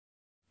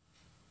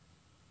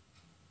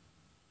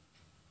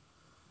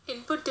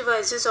Input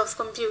devices of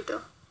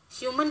computer.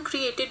 Human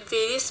created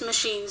various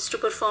machines to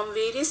perform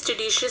various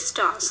tedious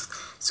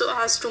tasks so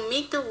as to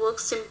make the work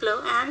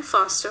simpler and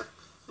faster.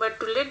 But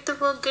to let the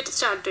work get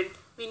started,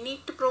 we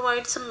need to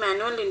provide some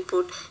manual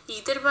input,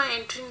 either by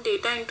entering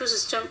data into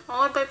system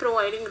or by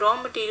providing raw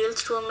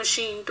materials to a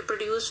machine to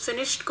produce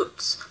finished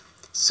goods.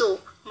 So,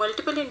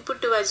 multiple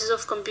input devices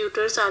of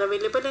computers are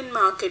available in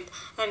market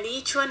and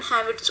each one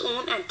have its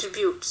own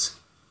attributes.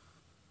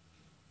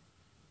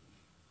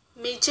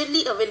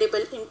 Majorly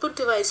available input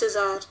devices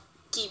are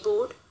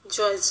keyboard,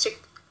 joystick,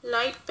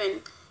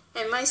 lightpen,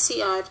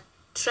 MICR,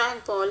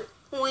 trackball,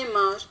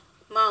 OMR,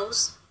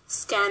 mouse,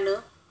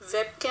 scanner,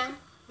 webcam,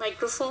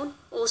 microphone,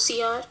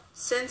 OCR,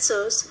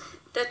 sensors,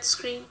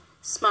 touchscreen,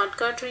 smart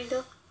card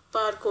reader,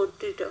 barcode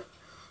reader.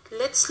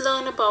 Let's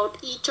learn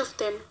about each of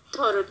them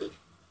thoroughly.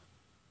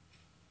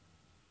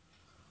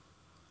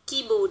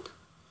 Keyboard,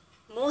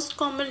 most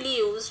commonly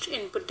used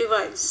input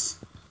device.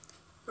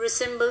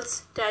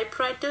 Resembles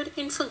typewriter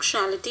in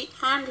functionality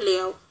and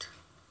layout.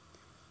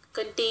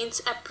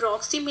 Contains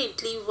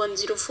approximately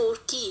 104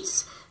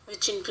 keys,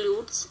 which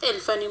includes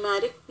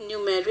alphanumeric,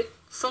 numeric,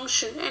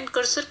 function and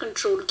cursor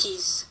control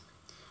keys.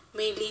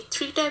 Mainly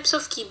 3 types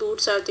of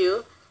keyboards are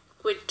there: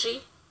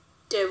 Quadri,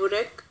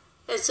 Dvorak,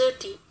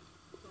 AZERTY,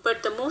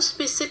 but the most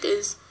basic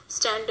is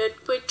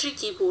standard Quadri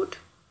keyboard.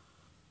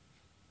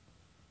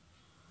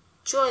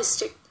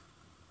 Joystick,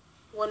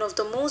 one of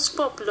the most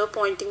popular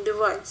pointing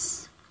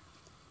device.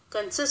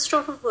 Consists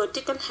of a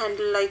vertical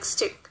handle-like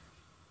stick,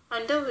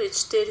 under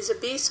which there is a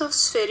base of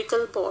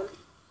spherical ball.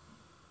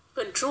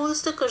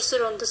 Controls the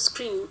cursor on the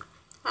screen,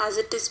 as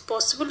it is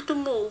possible to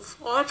move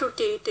or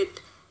rotate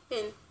it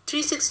in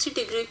 360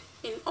 degree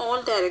in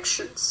all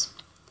directions.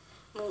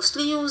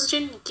 Mostly used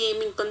in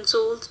gaming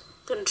consoles,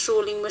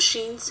 controlling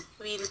machines,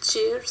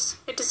 wheelchairs,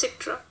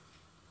 etc.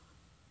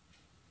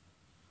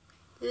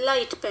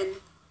 Light pen.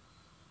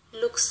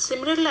 Looks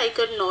similar like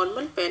a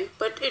normal pen,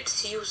 but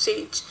its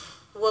usage,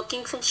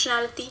 working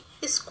functionality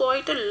is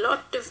quite a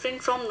lot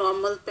different from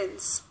normal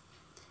pens.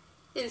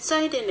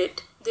 Inside in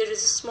it, there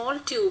is a small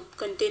tube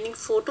containing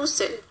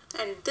photocell,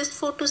 and this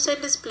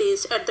photocell is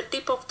placed at the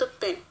tip of the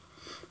pen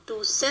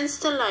to sense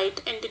the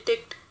light and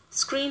detect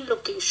screen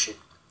location.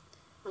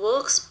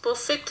 Works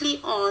perfectly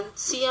on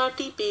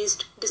CRT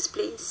based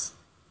displays.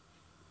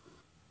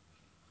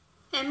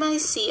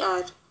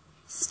 MICR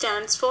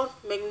stands for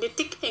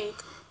Magnetic Ink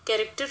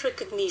Character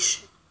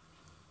Recognition.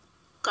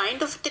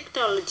 Kind of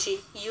technology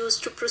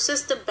used to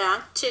process the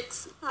bank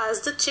checks,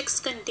 as the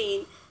checks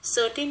contain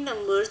certain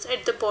numbers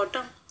at the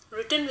bottom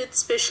written with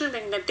special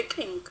magnetic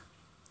ink.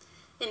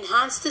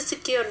 Enhance the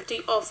security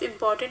of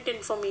important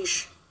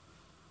information.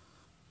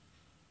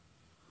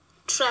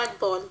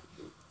 Trackball,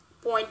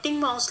 pointing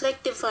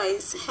mouse-like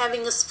device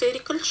having a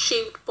spherical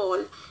shaped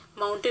ball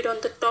mounted on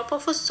the top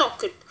of a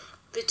socket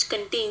which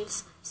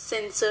contains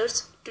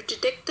sensors to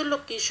detect the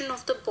location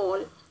of the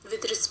ball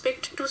with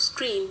respect to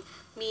screen,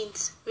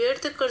 means where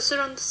the cursor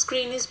on the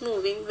screen is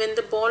moving when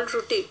the ball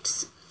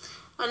rotates.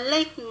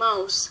 Unlike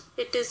mouse,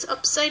 it is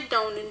upside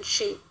down in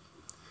shape.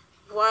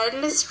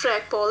 Wireless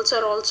trackballs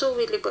are also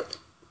available.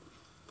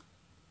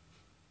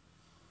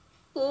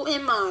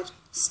 OMR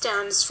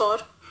stands for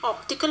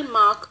Optical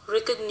Mark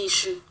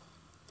Recognition.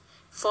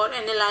 For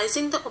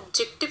analyzing the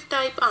objective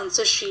type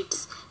answer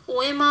sheets,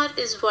 OMR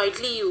is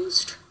widely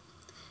used.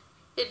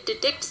 It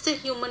detects the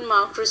human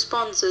marked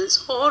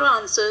responses or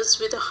answers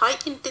with a high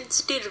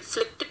intensity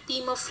reflected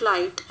beam of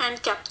light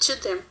and capture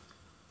them.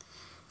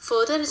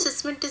 Further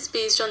assessment is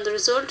based on the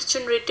result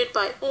generated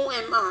by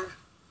OMR.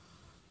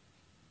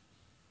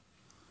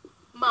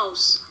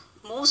 Mouse,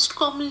 most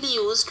commonly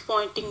used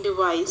pointing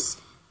device.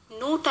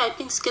 No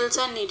typing skills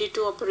are needed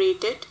to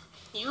operate it.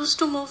 Used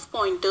to move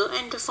pointer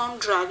and perform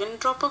drag and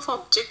drop of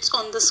objects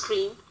on the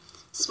screen.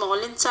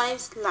 Small in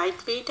size,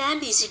 lightweight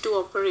and easy to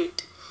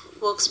operate.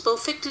 Works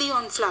perfectly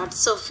on flat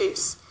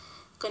surface.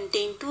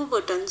 Contain 2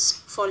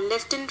 buttons for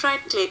left and right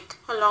click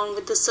along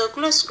with the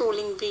circular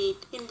scrolling wheel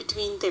in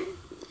between them.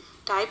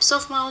 Types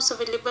of mouse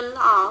available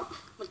are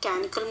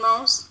mechanical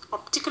mouse,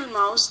 optical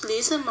mouse,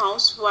 laser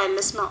mouse,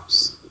 wireless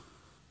mouse.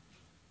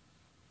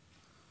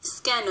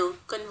 Scanner,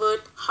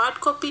 convert hard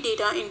copy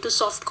data into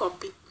soft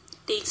copy.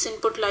 Takes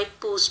input like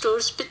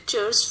posters,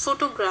 pictures,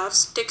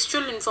 photographs,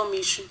 textual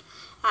information,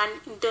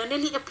 and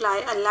internally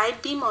apply a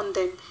light beam on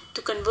them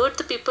to convert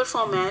the paper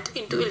format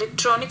into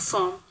electronic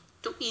form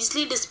to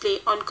easily display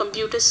on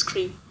computer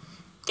screen.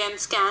 Can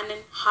scan in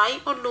high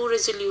or low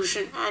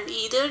resolution and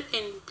either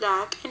in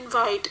black and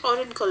white or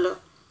in color.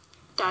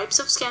 Types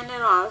of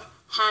scanner are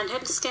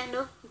handheld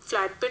scanner,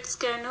 flatbed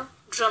scanner,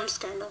 drum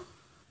scanner.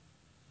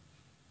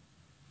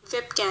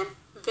 Webcam,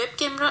 web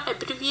camera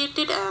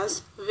abbreviated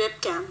as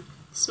webcam.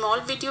 Small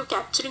video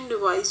capturing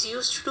device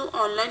used to do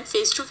online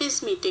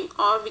face-to-face meeting,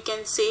 or we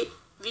can say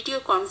video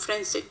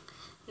conferencing.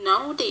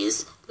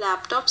 Nowadays,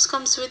 laptops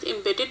comes with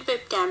embedded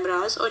web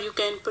cameras, or you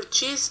can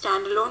purchase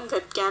standalone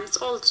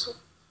webcams also.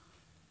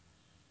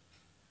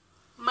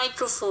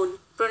 Microphone,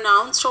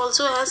 pronounced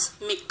also as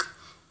mic,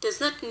 does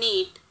not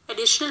need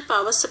additional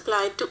power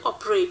supply to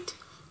operate.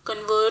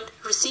 convert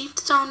received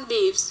sound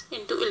waves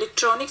into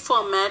electronic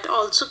format,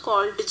 also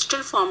called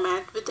digital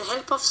format, with the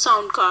help of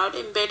sound card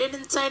embedded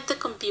inside the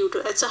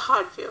computer as a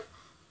hardware.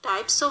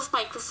 Types of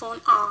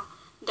microphone are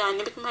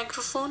dynamic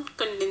microphone,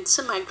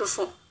 condenser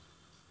microphone.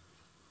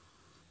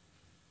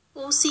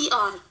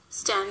 OCR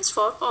stands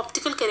for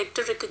optical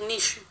character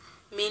recognition,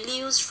 mainly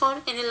used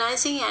for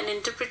analyzing and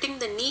interpreting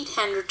the neat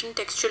handwritten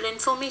textual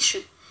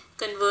information.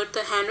 Convert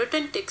the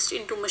handwritten text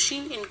into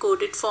machine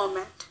encoded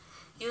format.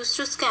 Used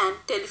to scan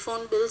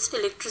telephone bills,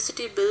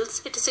 electricity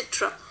bills,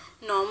 etc.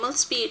 Normal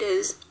speed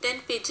is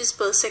 10 pages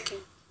per second.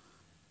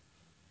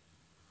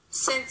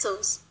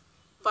 Sensors.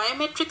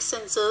 Biometric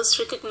sensors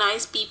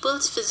recognize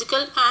people's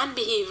physical and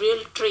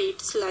behavioral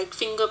traits like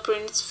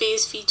fingerprints,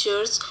 face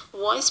features,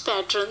 voice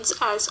patterns,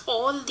 as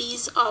all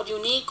these are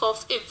unique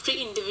of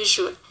every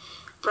individual,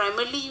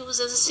 primarily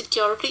used as a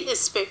security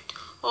aspect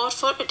or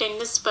for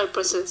attendance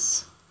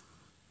purposes.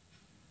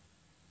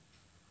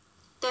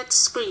 Touch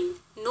screen.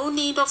 No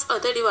need of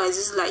other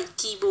devices like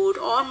keyboard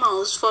or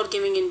mouse for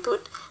giving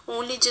input.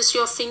 Only just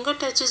your finger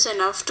touch is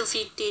enough to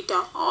feed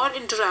data or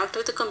interact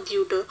with the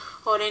computer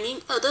or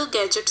any other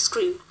gadget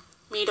screen.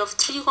 Made of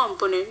 3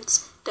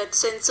 components: touch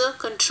sensor,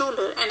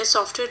 controller and a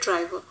software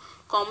driver.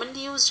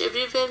 Commonly used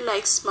everywhere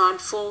like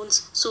smartphones,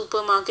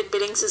 supermarket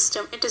billing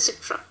system,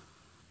 etc.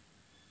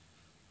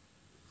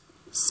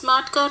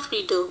 Smart card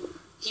reader.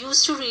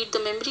 Used to read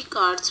the memory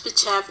cards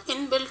which have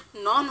inbuilt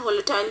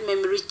non-volatile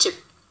memory chip,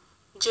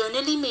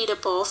 generally made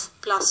up of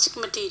plastic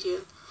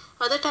material.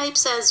 Other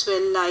types as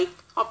well like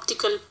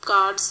optical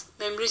cards,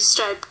 memory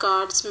striped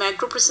cards,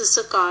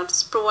 microprocessor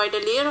cards provide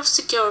a layer of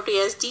security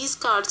as these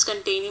cards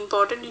contain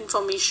important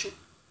information.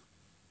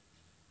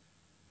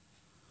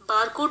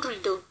 Barcode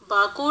reader.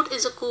 Barcode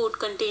is a code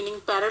containing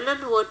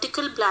parallel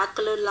vertical black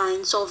color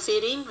lines of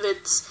varying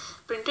widths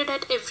printed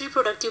at every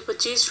product you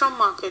purchase from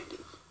market.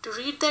 To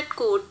read that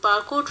code,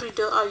 barcode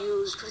reader are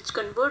used which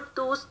convert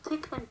those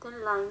thick and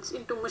thin lines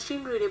into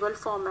machine readable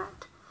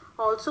format,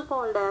 also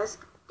called as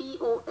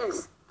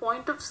POS,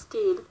 point of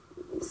scale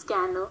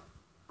scanner,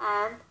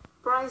 and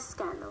price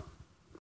scanner.